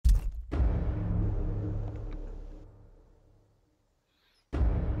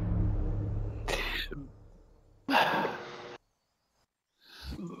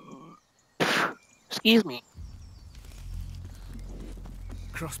Excuse me.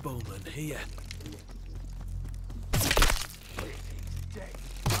 Crossbowman here.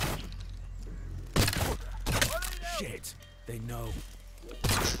 Shit, they know.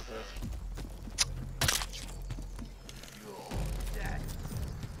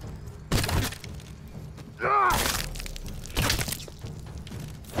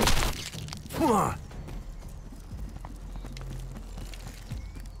 Come on.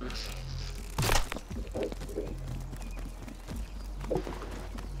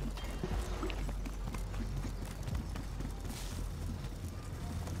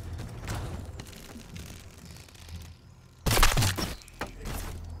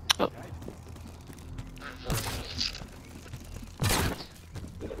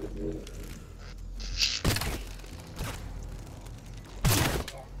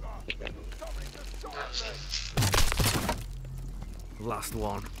 Last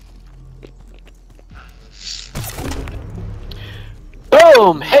one.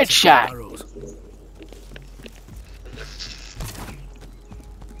 Boom! Headshot! Arrows.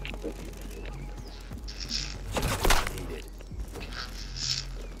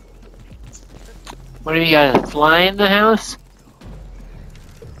 What do you got? A fly in the house?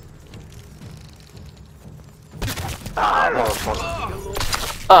 Ah,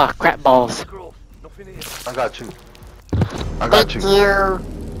 motherfucker. Oh, crap balls. I got you. I got you. Thank you.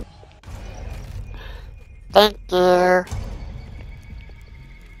 Thank you.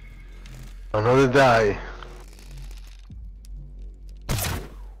 Another die.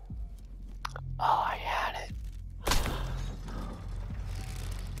 Oh, I had it.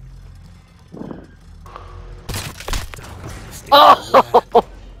 Oh!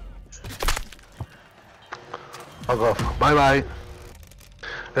 Fuck off. Bye bye.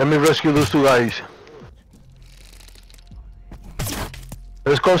 Let me rescue those two guys.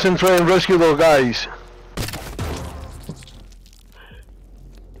 Let's concentrate and rescue those guys.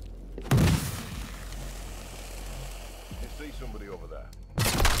 You see somebody over there?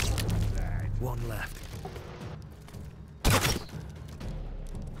 One left.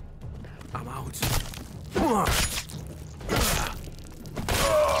 I'm out. Come on.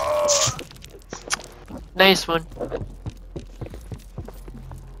 Nice one.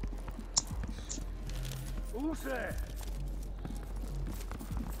 Who's there?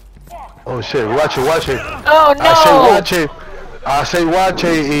 Oh shit, watch it, watch it. Oh no! I say watch it. I say watch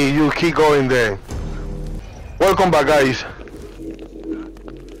it and you keep going there. Welcome back guys.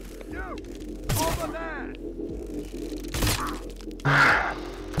 You! Over there!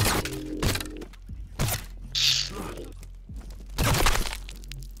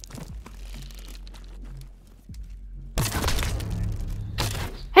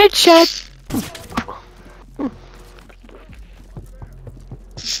 Headshot!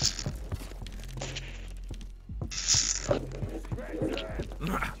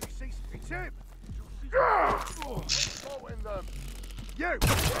 It's him! Following them! You!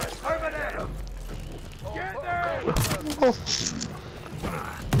 Over there! Get there!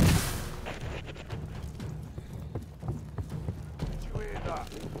 Did you hear that?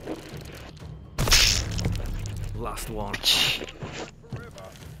 Last one.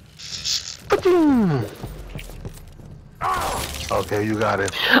 Okay, you got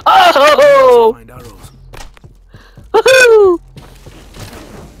it. Oh! Find arrows. Woohoo!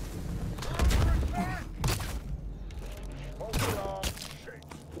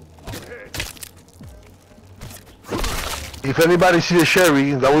 If anybody sees a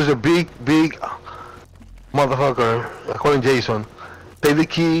Sherry, that was a big motherfucker, according to Jason. Take the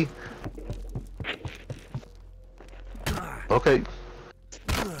key. Okay.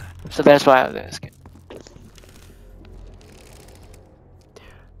 So that's why I was asking.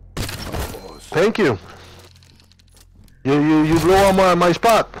 Thank you. You blew on my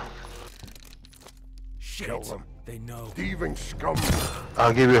spot. Shit, Kill them. they know. Thieving scum!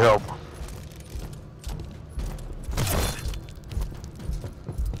 I'll give you help.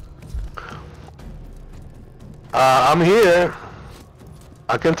 I'm here.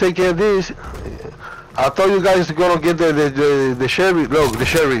 I can take care of this. I thought you guys were gonna get the sheriff. Look, the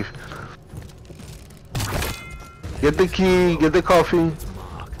sheriff. Get the key. Get the coffee.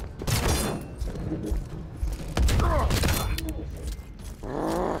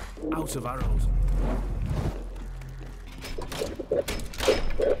 Out of arrows.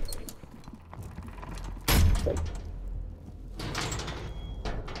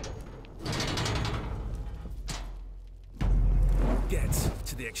 Get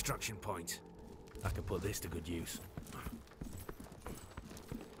to the extraction point. I can put this to good use.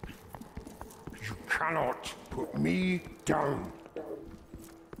 You cannot put me down.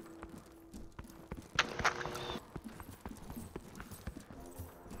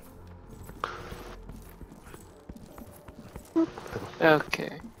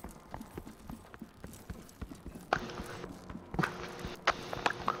 Okay.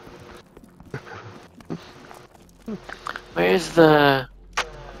 Where's the...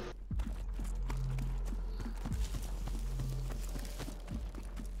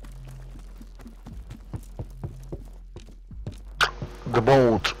 The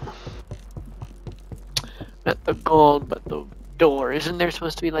boat. Not the gold, but the door. Isn't there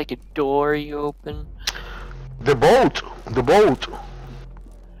supposed to be like a door you open? The boat. The boat.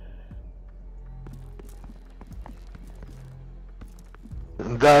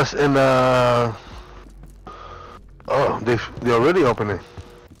 That's in oh, they already opened it.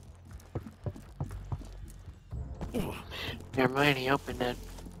 Never mind, he opened it.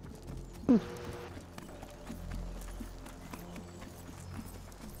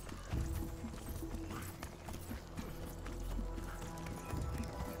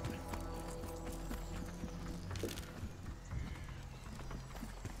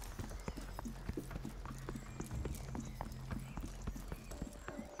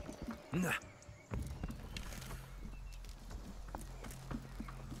 Nah.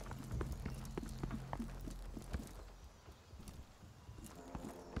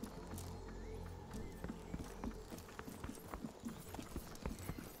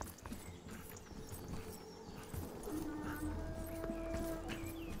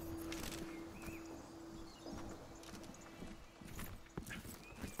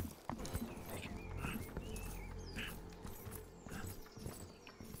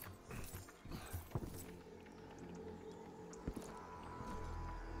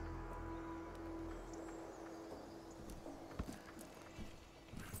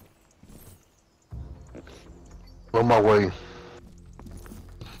 On my way.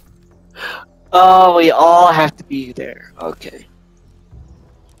 Oh, we all have to be there. Okay.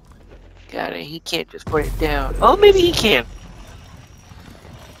 Got it. He can't just put it down. Oh, maybe he can.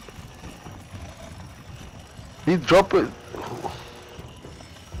 He drop it.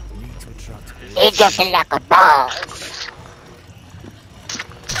 Need to attract. He just like a ball.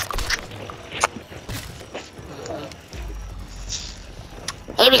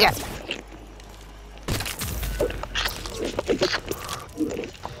 Here we go.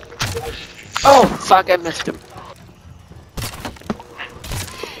 Oh, fuck, I missed him.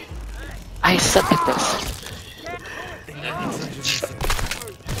 I suck at this.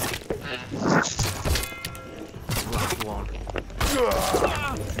 Last one.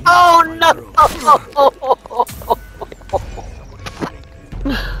 Oh, no!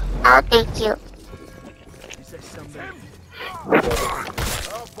 Oh, thank you.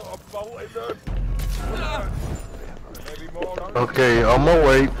 I'll put a bolt in them. Maybe more on Okay, on my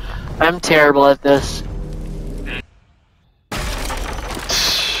way. I'm terrible at this.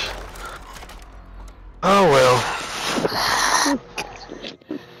 Oh well.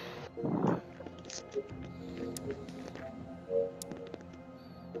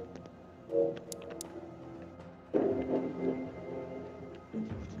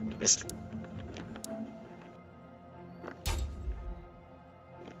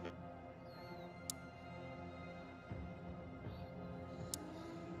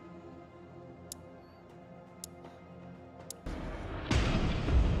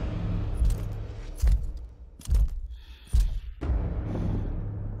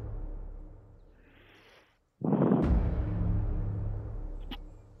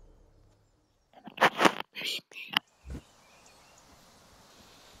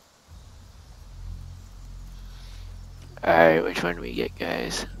 Alright, which one do we get,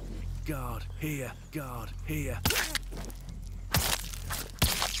 guys? Guard here. Guard here.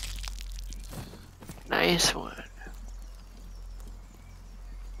 Nice one.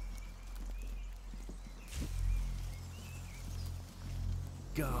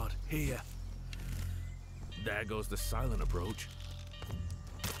 Guard here. There goes the silent approach.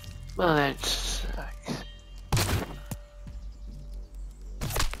 Well, that sucks.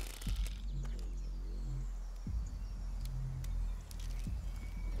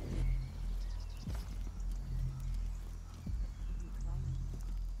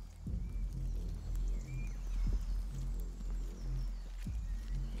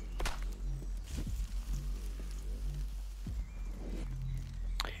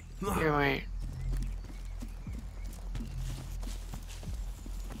 Here, wait.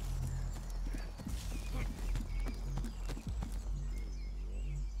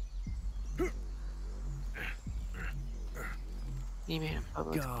 You made a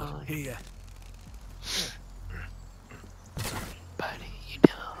public Guard spelling. here. Buddy, you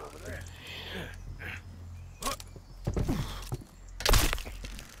know.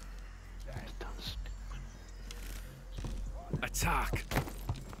 Attack!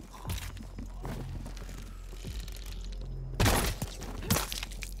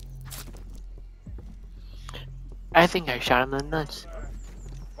 I think I shot him in the nuts.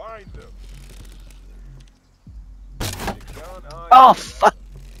 Find them. You can't hide. Oh fuck!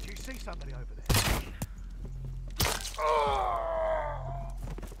 Did you see somebody over there? Ah,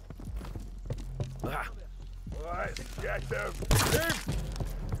 Let's get them. Him.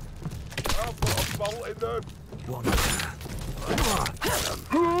 I'll put a bolt in them. one.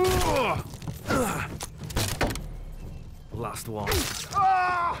 Last one.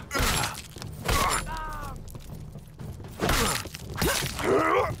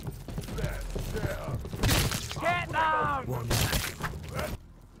 Get down! One.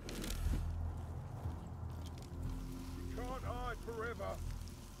 You can't hide forever.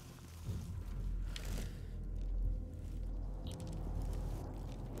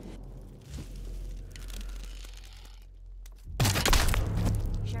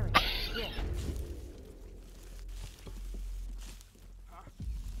 Sherry, here.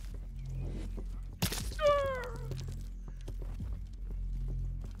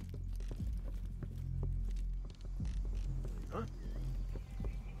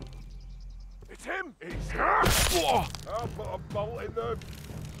 It's him. It's him. I'll put a bolt in them.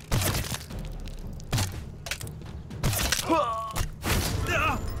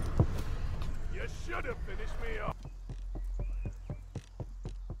 You should have finished me off.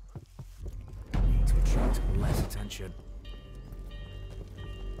 To attract less attention.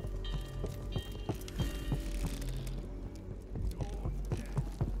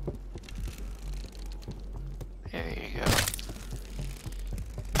 There you go.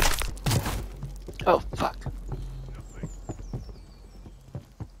 Oh fuck!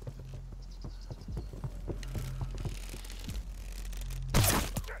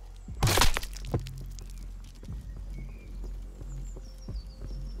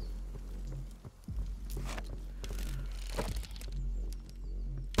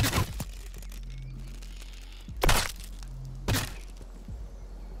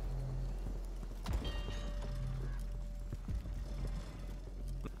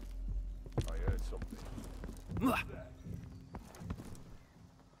 I heard something.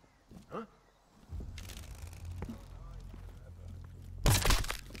 Huh?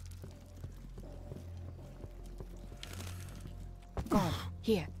 Gone.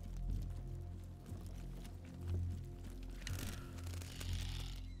 Here.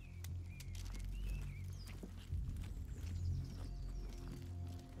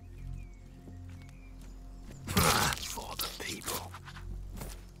 For the people.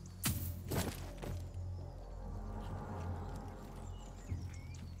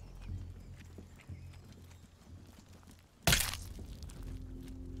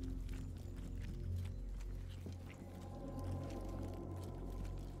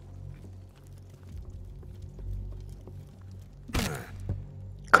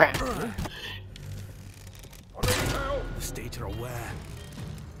 Crap! On the tail. The state are aware.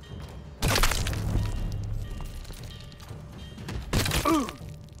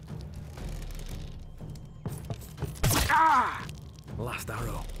 Last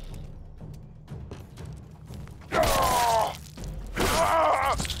arrow. Cowards.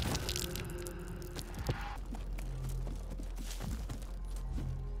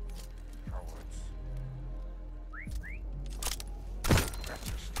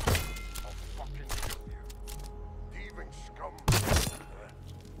 I'll fucking kill you. Thieving scum.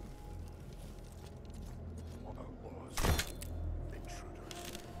 What outlaws. Intruders.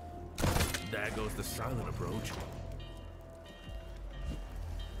 There goes the silent approach.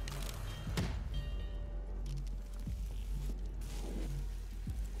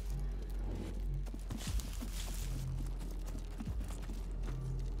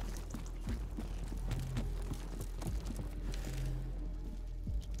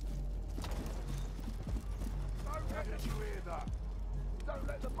 How did you hear that? Don't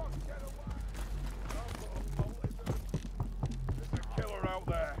let the bug get away. I'll put a bolt in them. There's a killer out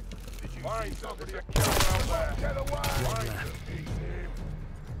there. Did you find somebody? A killer out there. Get away. Find him. He's him.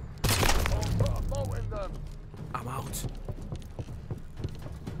 I'll put a bolt in them. I'm out.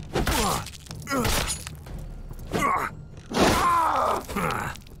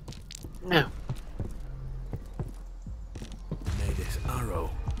 No. May this arrow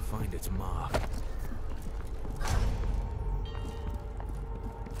find its mark.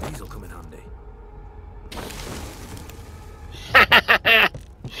 These'll come in handy.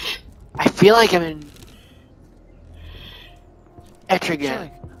 I feel like I'm in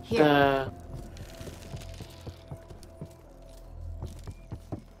Etrigan. Here. The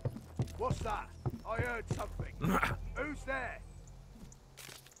What's that? I heard something. Who's there?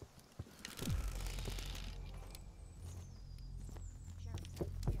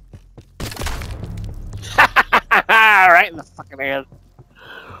 Right in the fucking head.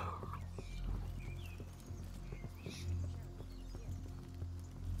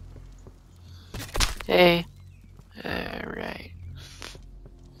 Hey. Alright.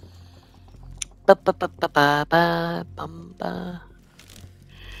 Ba-ba-ba-ba-ba-ba-bum-ba.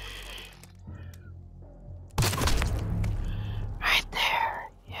 Right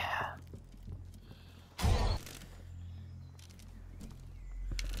there. Yeah.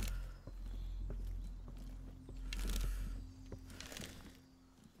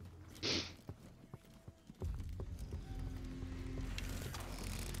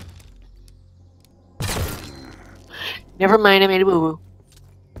 Never mind, I made a boo-boo.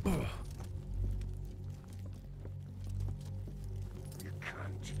 You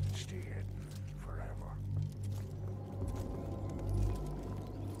can't stay hidden forever.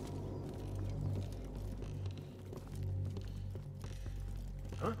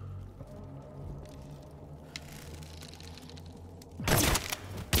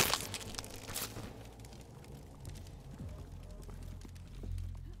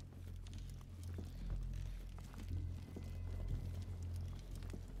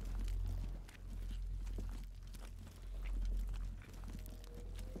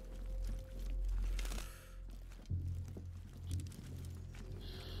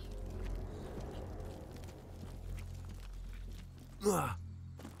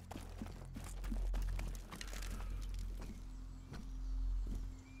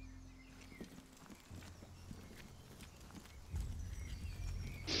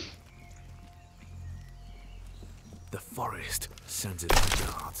 The forest sends its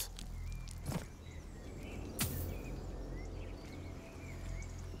guards.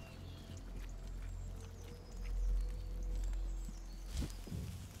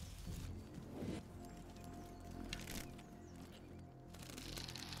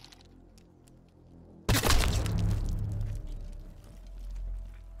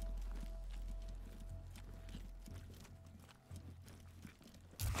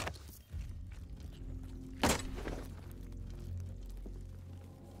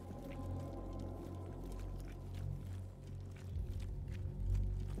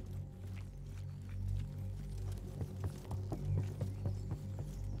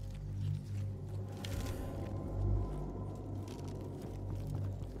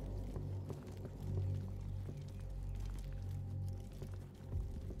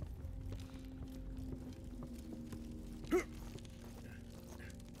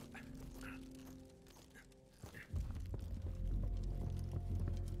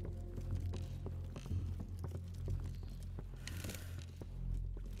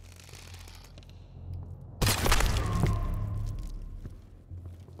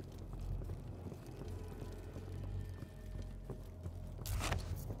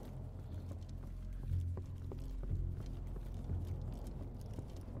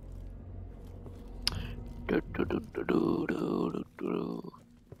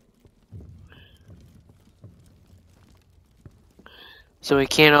 So we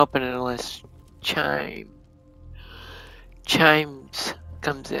can't open it unless Chimes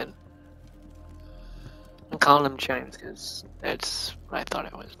comes in. I'm calling him Chimes because that's what I thought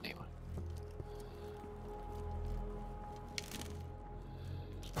it was anyway.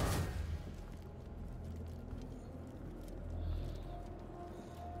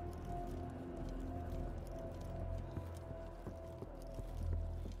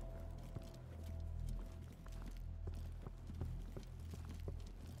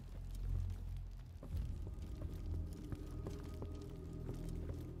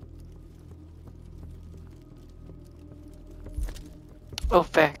 Oh,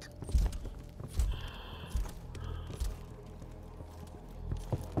 fact.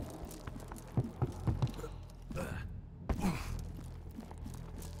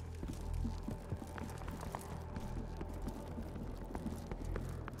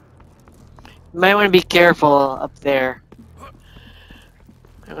 You might want to be careful up there.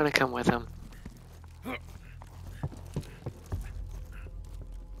 I'm gonna come with him.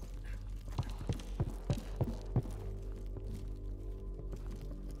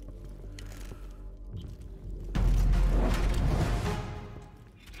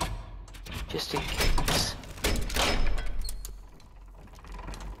 Just in case.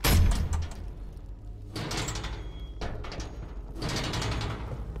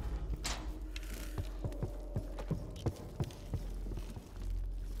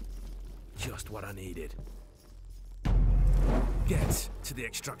 Just what I needed. Get to the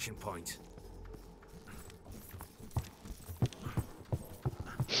extraction point.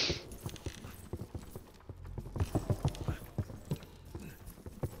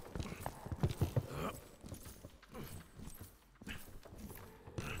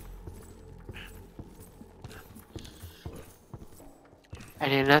 I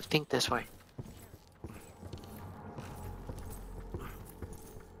did not think this way.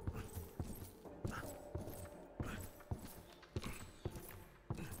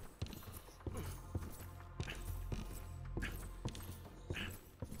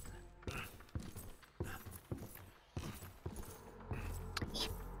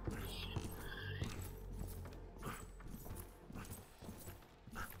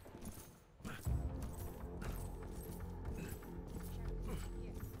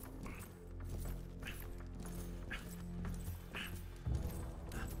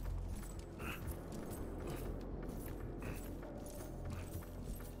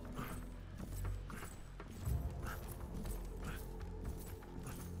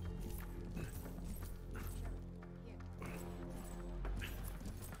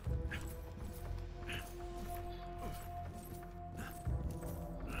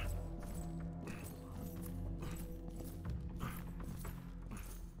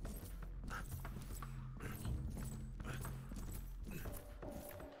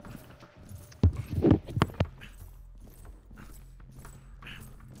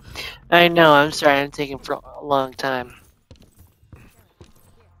 I know, I'm sorry, I'm taking for a long time.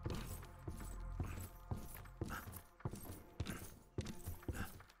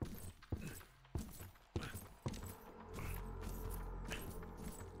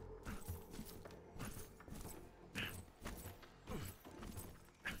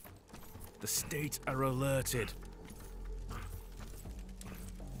 The States are alerted.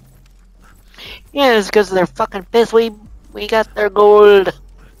 Yeah, it's because they're fucking pissed we got their gold.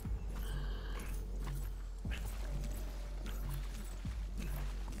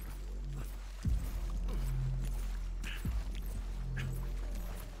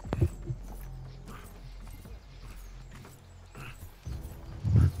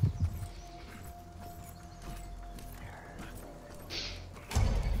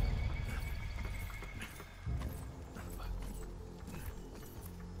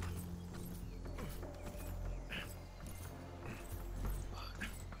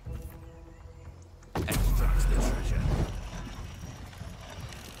 Extracts the treasure.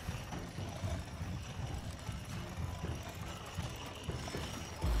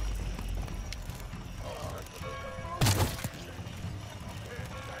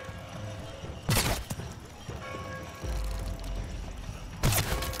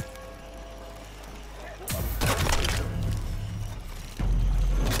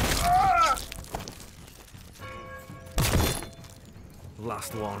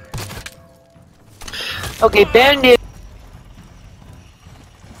 Last one. Okay, bandit.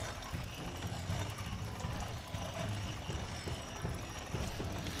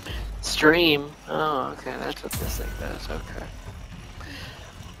 Stream. Oh, okay, that's what this thing does. Okay.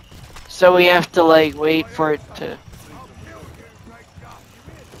 So we have to like wait for it to.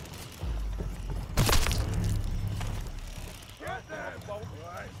 Get there, bolt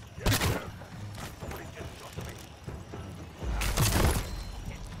right. Get there. Somebody just shot me.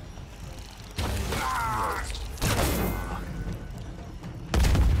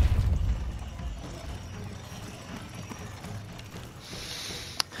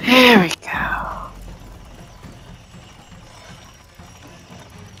 There we go.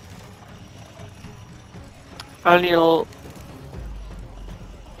 On your.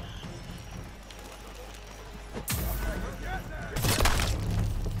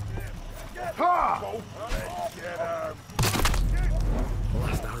 Ha! Let's get him.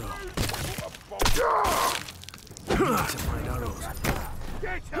 Last arrow. Need to find arrows.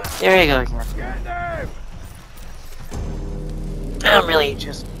 Get him. There you go again. Get them. I'm really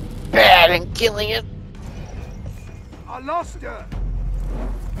just bad at killing it. I lost her.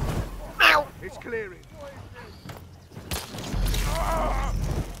 Ow. It's clearing.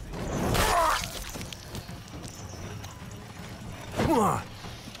 Come on.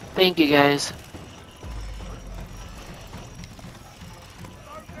 Thank you guys.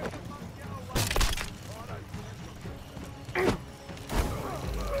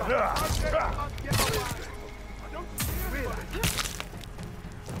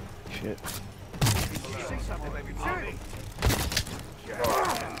 Shit. You see something, maybe too. Did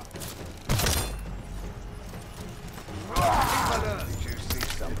you see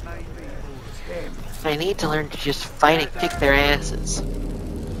something? Maybe it was him. I need to learn to just fight and kick their asses.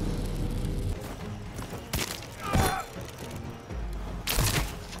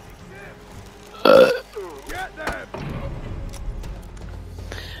 Get them.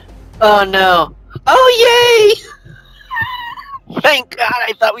 Oh no. Oh yay! Thank God,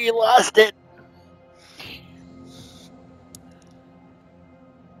 I thought we lost it.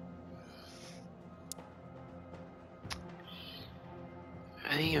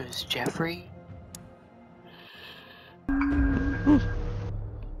 name is Jeffrey.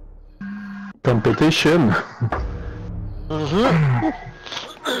 Competition.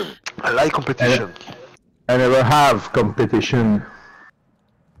 I like competition. I never have competition.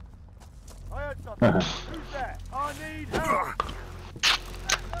 I heard something. Who's there? I need help.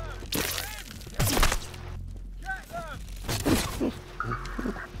 Get them!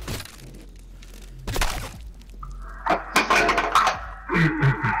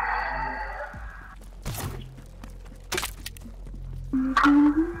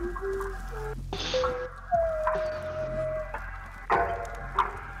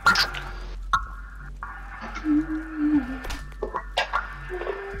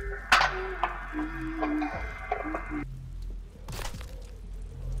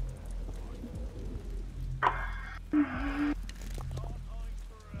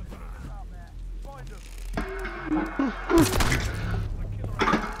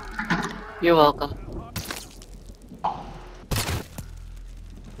 You're welcome.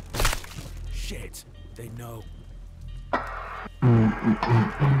 Shit, they know.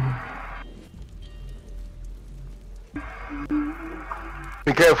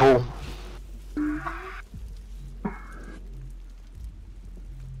 Be careful.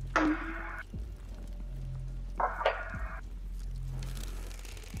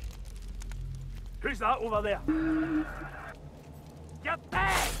 Who's that over there? Get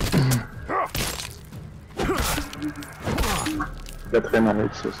back! Quatrième arrêt,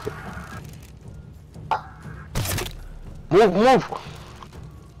 ça, c'est... Move, move.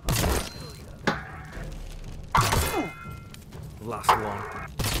 Last one.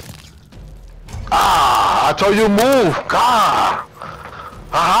 Ah, I told you move. God.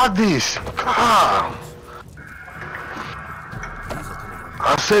 I had this. God.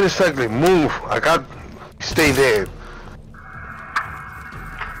 I said exactly, move. I got, stay there.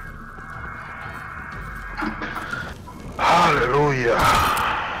 Hallelujah.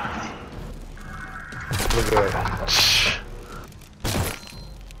 Look at that.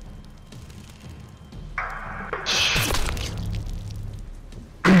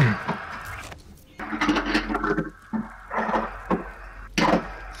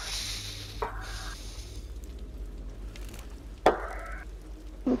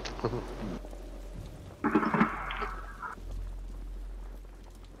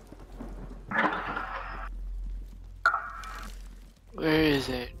 Where is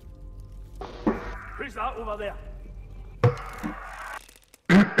it? Who's that over there?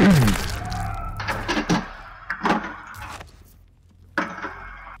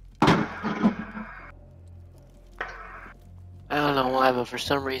 I don't know why, but for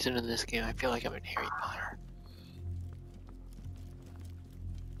some reason in this game, I feel like I'm in Harry Potter.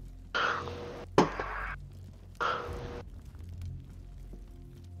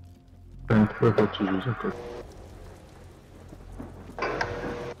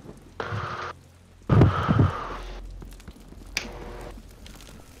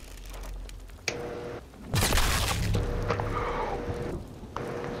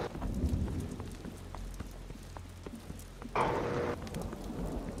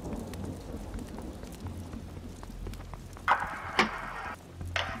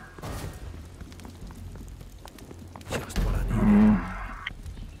 Just what I need.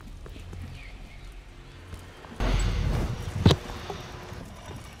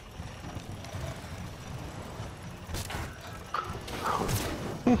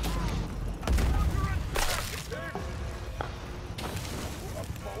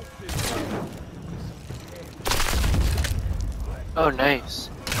 Oh, nice.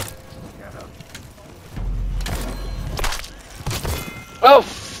 Oh,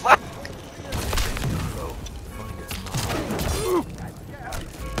 fuck!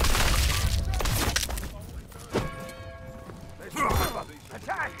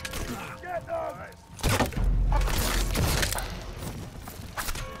 Attack! Get them!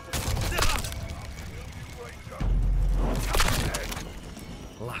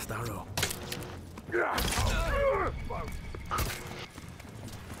 Last arrow.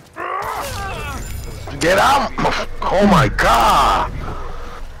 Get out! Oh my God!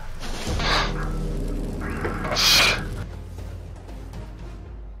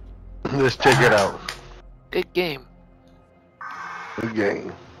 Let's check it out. Good game. Good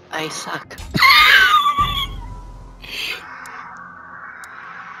game. I suck.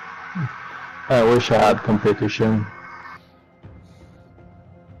 I wish I had competition.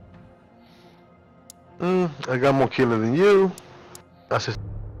 I got more killer than you. That's just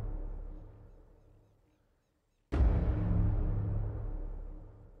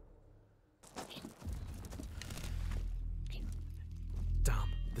Damn,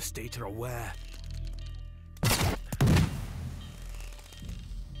 The state are aware.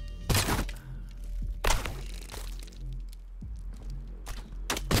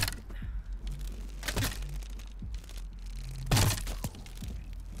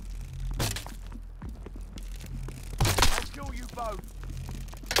 I'll kill you both.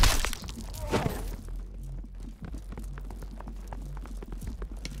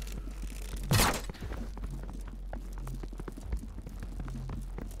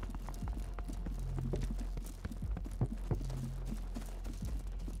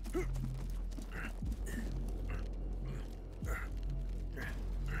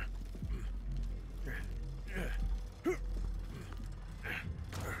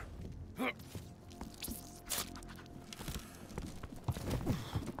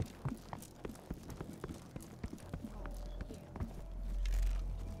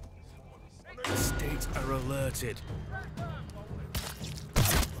 The state are alerted.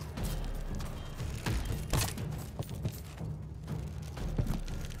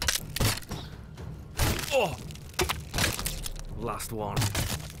 Oh! Last one.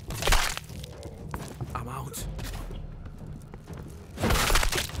 I'm out.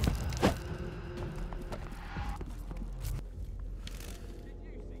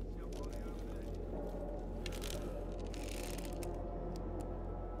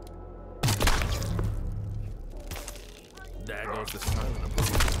 There goes the silent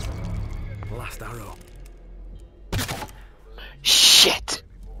approach. Last arrow. Shit!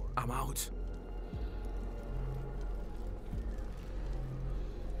 I'm out.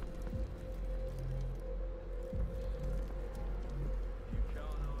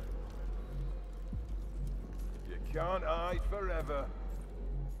 You can't hide forever.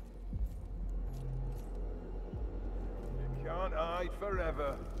 You can't hide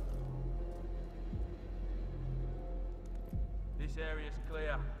forever. This area's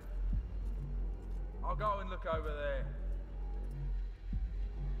clear. I'll go and look over there.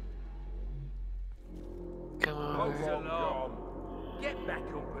 Come on. Close along. Get back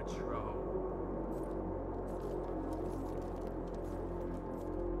on patrol.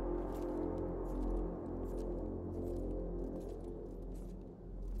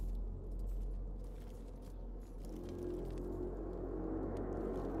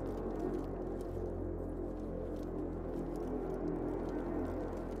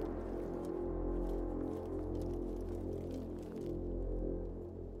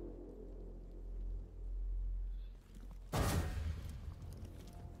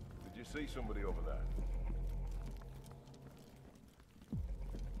 Did you see somebody over there?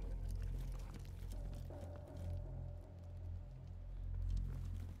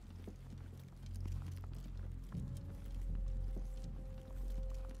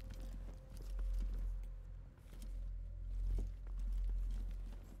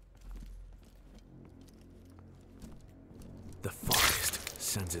 The forest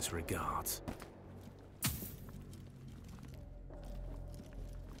sends its regards.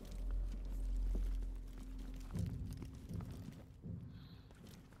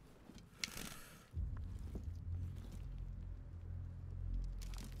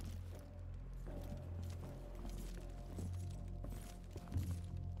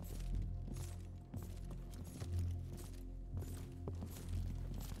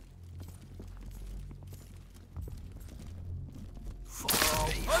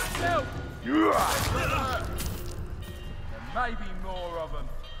 Help! There may be more of them.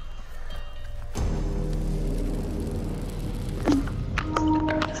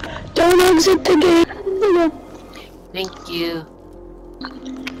 Don't exit the game. Thank you.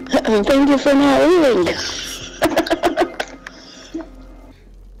 Thank you for not leaving.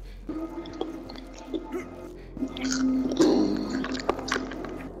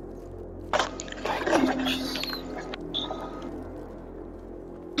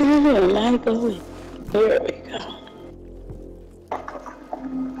 Where am I going? There we go.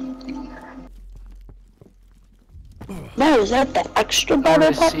 Now, is that the extra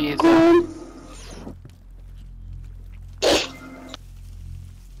butter see popcorn?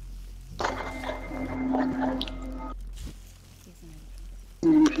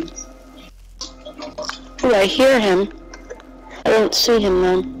 Oh, I hear him. I don't see him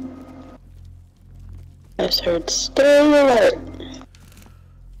though. I just heard stay alert.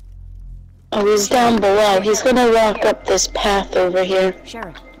 Oh, he's down below. He's gonna walk up this path over here.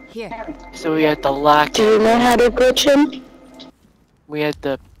 Sheriff, here. So we had to lock Do you know how to glitch him? We had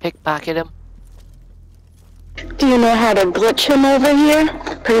to pickpocket him. Do you know how to glitch him over here?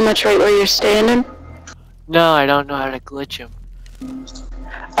 Pretty much right where you're standing. No, I don't know how to glitch him.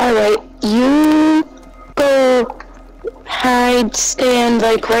 Alright, you go hide you'd stand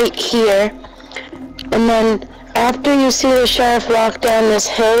like right here, and then after you see the sheriff walk down this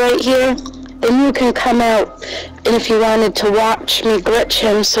hill right here, then you can come out, and if you wanted to watch me glitch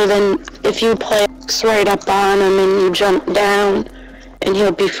him, so then if you play right up on him and you jump down, and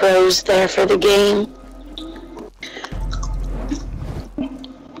he'll be froze there for the game.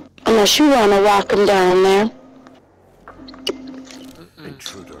 Unless you want to walk him down there.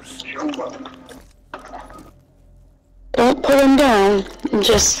 Intruders. Don't put him down,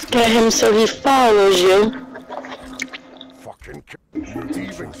 just get him so he follows you. Fucking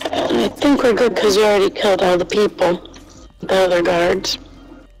thieving. I think we're good because we already killed all the people, the other guards.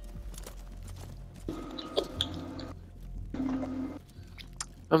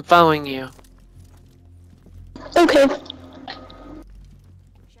 I'm following you. Okay.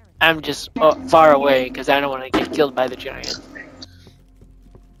 I'm just far away because I don't want to get killed by the giant.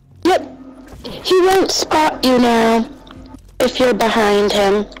 Yep. He won't spot you now if you're behind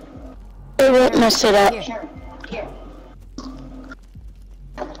him. It won't mess it up.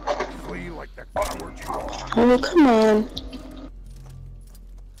 Flee like the coward you are. Oh, come on.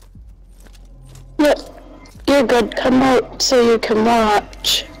 Yep. You're good. Come out so you can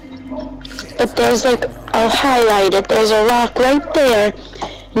watch. But there's like, I'll highlight it. There's a rock right there.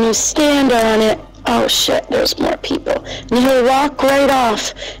 And you stand on it. Oh shit, there's more people. And he'll walk right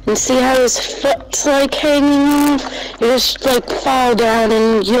off. And see how his foot's like hanging off? You just like fall down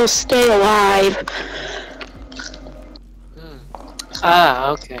and you'll stay alive. Ah,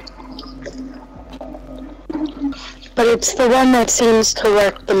 okay. But it's the one that seems to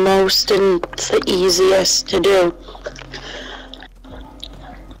work the most and it's the easiest to do.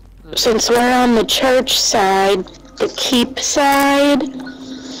 Since we're on the church side, the keep side,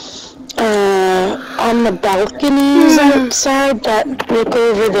 on the balconies outside that look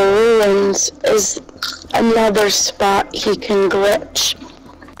over the ruins is another spot he can glitch.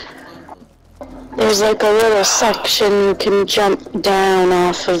 There's like a little section you can jump down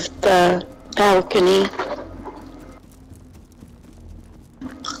off of the balcony.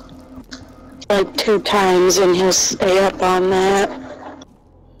 Like 2 times and he'll stay up on that.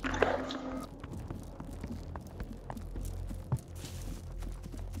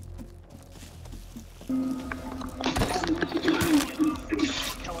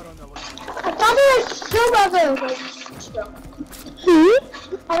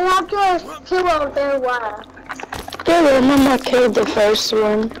 I thought there was 2 over there. Why? Yeah, remember I killed the first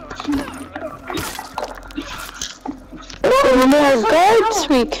one. The more guards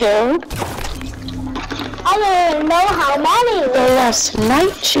we killed, I don't even know how many. the less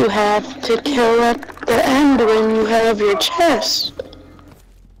knights you have to kill at the end when you have your chest.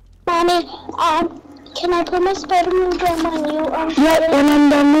 Mommy, can I play my Spider-Man game on you? Yep, when I'm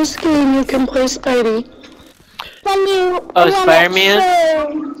done this game, you can play Spidey. When you... Oh, Spider-Man?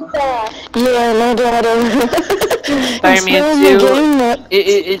 Yeah, no doubt. Spider-Man 2,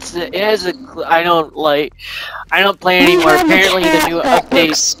 it has a, I don't play anymore. Apparently the new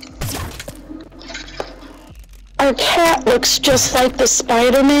updates. Our cat looks just like the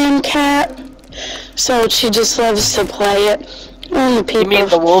Spider-Man cat, so she just loves to play it. And the people. You mean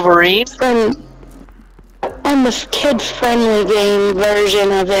the Wolverine? And the kid-friendly game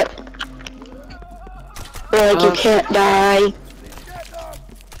version of it. Where like you can't die.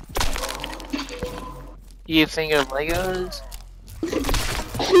 You think of Legos?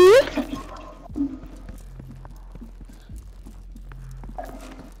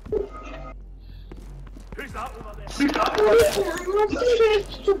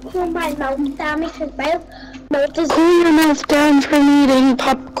 Cool your mouth down from eating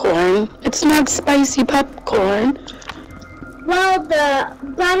popcorn. It's not spicy popcorn. Well, the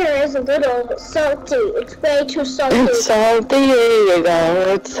butter is a little salty. It's way too salty. It's salty, there you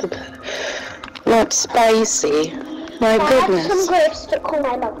go. It's not spicy. My goodness. I have some grapes to cool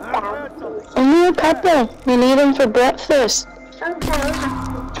my mouth down. Only a couple. You need them for breakfast. Okay.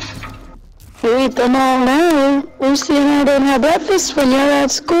 You eat them all now. Lucy and I don't have breakfast when you're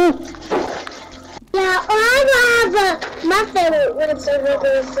at school. Yeah, I have my favorite once I go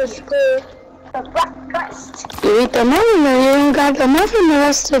to school for breakfast. You eat the muffin and you don't got the muffin the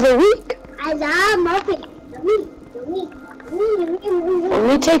rest of the week. I love muffin. Let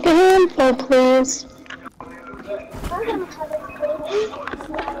me take a handful, please.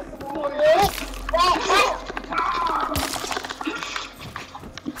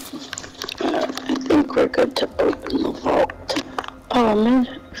 I think we're good to open the vault. Oh man,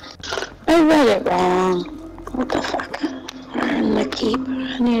 I read it wrong. What the fuck? We're in the keep.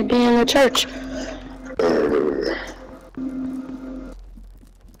 I need to be in the church.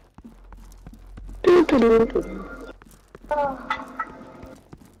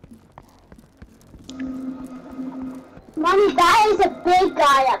 big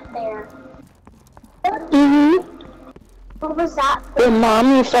guy up there. Mm-hmm. What was that? When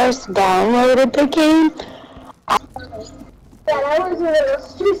Mommy first downloaded the game, Yeah, that was a little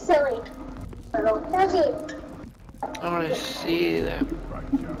too silly. I want to see that.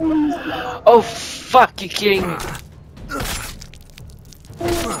 Oh fuck! You kidding me? That's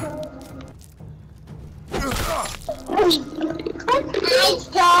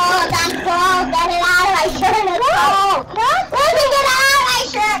cold, get it out of my shirt, it's cold. Let me get out of my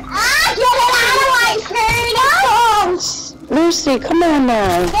shirt. Get it out of my shirt, it's cold. Lucy, come on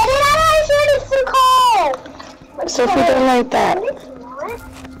now. Get it out of my shirt, it's too cold. Sophie don't like that.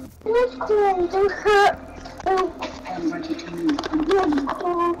 It's good, don't hurt.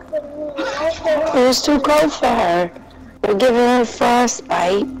 It was too cold for her. We're giving her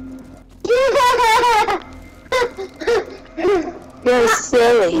frostbite. You're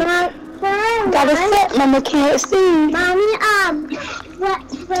silly. Gotta sit, Mama can't see. Mommy,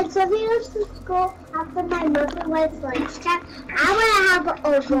 when Sophie goes to school after my mother was lunchtime, I want to have a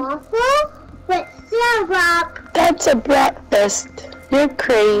waffle with syrup. That's a breakfast. You're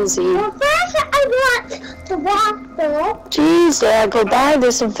crazy. Well, first I want the waffle. Jeez, I go by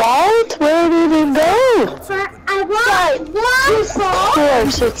this vault? Where did it go? But I want waffle. Of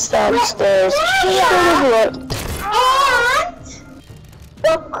course, it's downstairs. Should have looked. And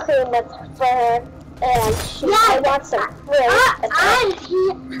whipped cream is for her. And I want some fruit.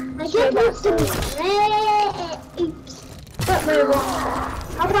 I just want some grapes. But my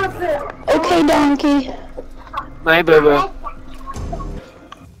waffle. How about fruit? Okay, donkey. My boo-boo.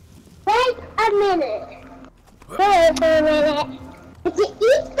 Wait a minute. Wait for a minute. If you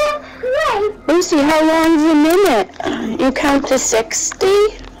eat that grape. Lucy, how long's a minute? You count to 60?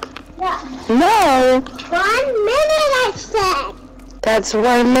 Yeah. No. 1 minute, I said. That's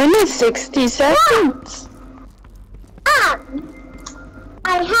 1 minute, 60 seconds.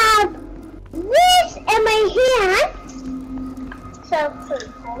 I have this in my hand. So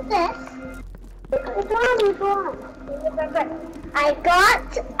please hold this. I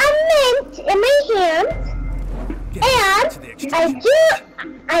got a mint in my hand, and I do it,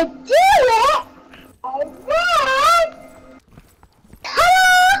 and then,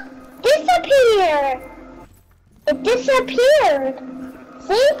 ta-da! Disappear. It disappeared.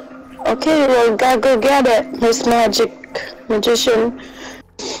 See? Okay, well, gotta go get it, Miss Magician. And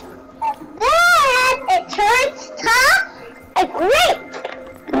then it turns to a grape.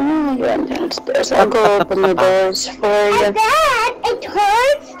 Oh, you went downstairs. I'll go open the doors for you. And then it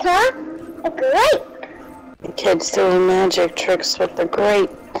turns to a grape. The kids doing magic tricks with the grape.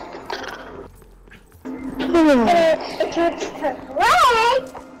 It turns to grape.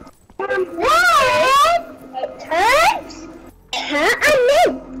 And then it turns to a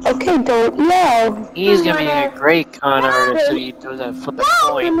mint. Okay, don't yell. He's gonna be a great con artist if he does that flip a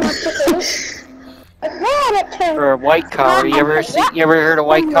coin. And then it turns For a white collar. You ever heard of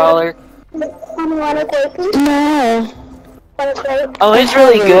white collar? No. Oh, it's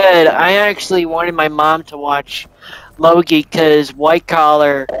really good. I actually wanted my mom to watch Loki because white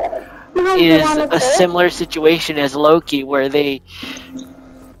collar is a similar situation as Loki, where they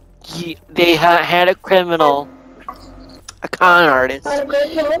had a criminal, a con artist,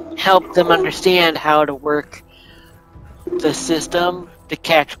 help them understand how to work the system to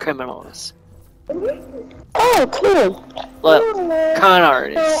catch criminals. Oh, cool. Look, con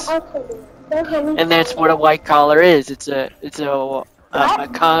artists, and that's what a white collar is. It's a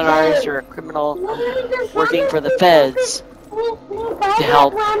con artist or a criminal working for the feds to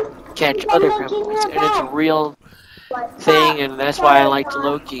help catch other criminals, and it's a real thing, and that's why I liked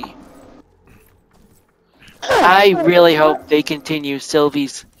Loki. I really hope they continue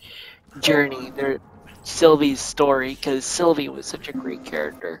Sylvie's journey, Sylvie's story, because Sylvie was such a great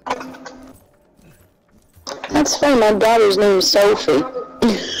character. That's funny, my daughter's name is Sophie.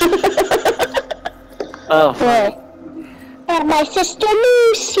 Oh, funny. And my sister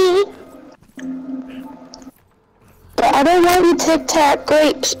Lucy. But I don't want you Tic-Tac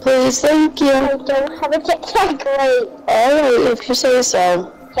grapes, please. Thank you. I don't have a Tic-Tac grape. Alright, if you say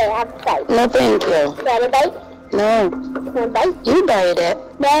so. Okay, I have a bite. No, thank you. You want a bite? No. You want a bite? You bite it.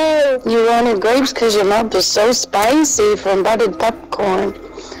 No. You wanted grapes because your mouth is so spicy from buttered popcorn.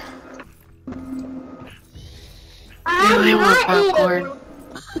 I really want popcorn.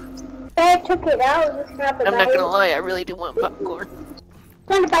 I took it out. I'm not gonna lie, I really do want popcorn.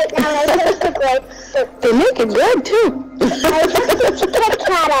 Want to bite now? I took the grape. They make it good too. I took the Kit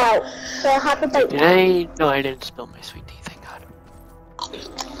Kat out. So I'll have to bite. Did I? No, I didn't spill my sweet tea, thank God.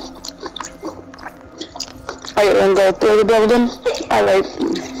 Are you gonna go through the building? Alright.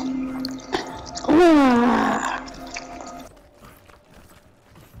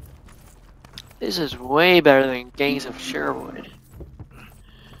 This is way better than Gangs of Sherwood.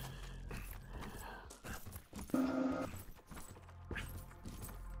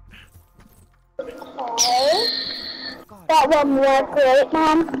 That one worked great,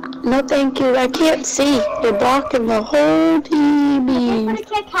 Mom. No, thank you. I can't see. You're blocking the whole TV. Put a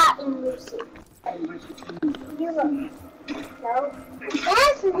Kit Kat in Lucy. You look. No.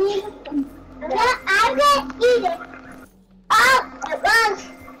 That's me. Yeah, I'm gonna eat it. Oh, it was.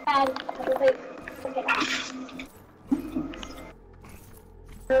 Wait. Okay.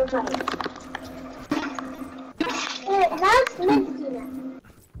 That's Misty now.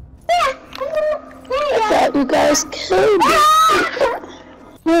 Yeah. I thought you guys killed me.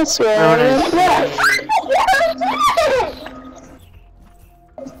 That's right.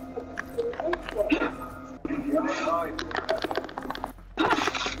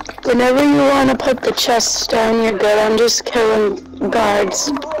 Whenever you want to put the chests down, you're good. I'm just killing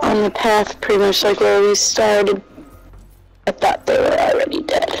guards on the path, pretty much like where we started. I thought they were already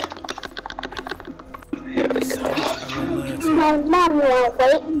dead. Here we go. Mom, you want to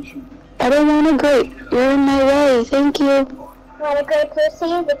wait? I don't want to grape. You're in my way. Thank you. Want to grape,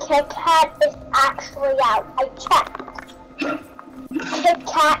 Lucy? The Kit Kat is actually out. I checked. Kit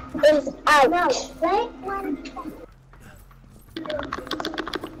Kat is out. No, right one.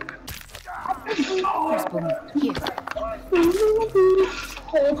 Here's Boomy. Here.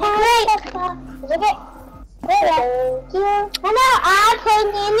 Look at. Thank you. No, I put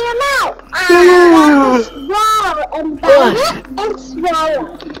it in your mouth. Swallow and bite it and swallow.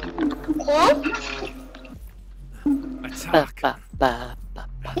 Okay? Attack.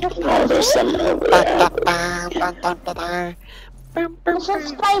 Oh, there's some over there. This is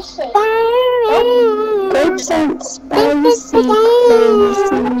spicy. Grapes aren't spicy,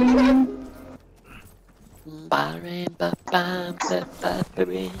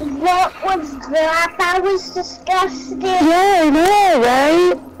 crazy. What was that? That was disgusting. Yeah, I know,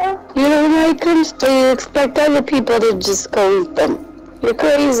 right? You don't like them, so you expect other people to just go eat them. You're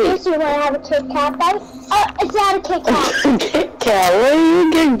crazy. Lucy, you want to have a Kit Kat bite? Oh, it's not a Kit Kat. Kit Kat? Where are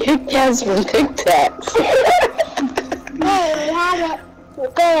you getting Kit Kats from Tic Tacs? Hey, we have it.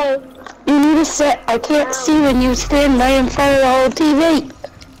 Okay. You need to sit. I can't see when you stand right in front of the whole TV.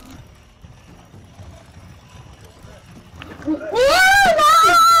 No!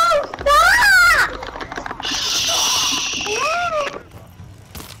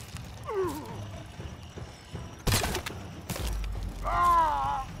 Stop!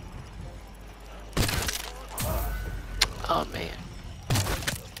 Oh man.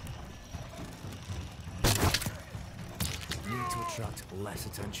 Need to attract less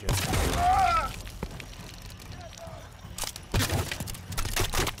attention.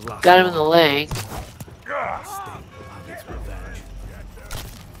 Got him in the leg. Sting will have its revenge.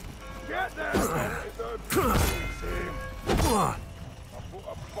 Get there! I put a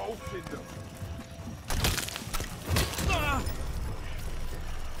bolt in them.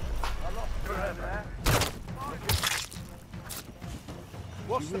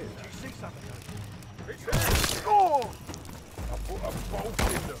 What's that? Did you see something? It's here! Oh! I put a bolt in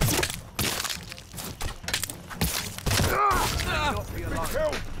them. Be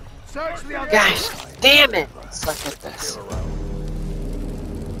killed! Search the other. Guys, damn it! Suck at this.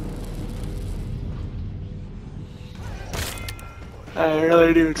 I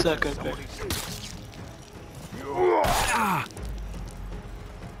really do suck at this.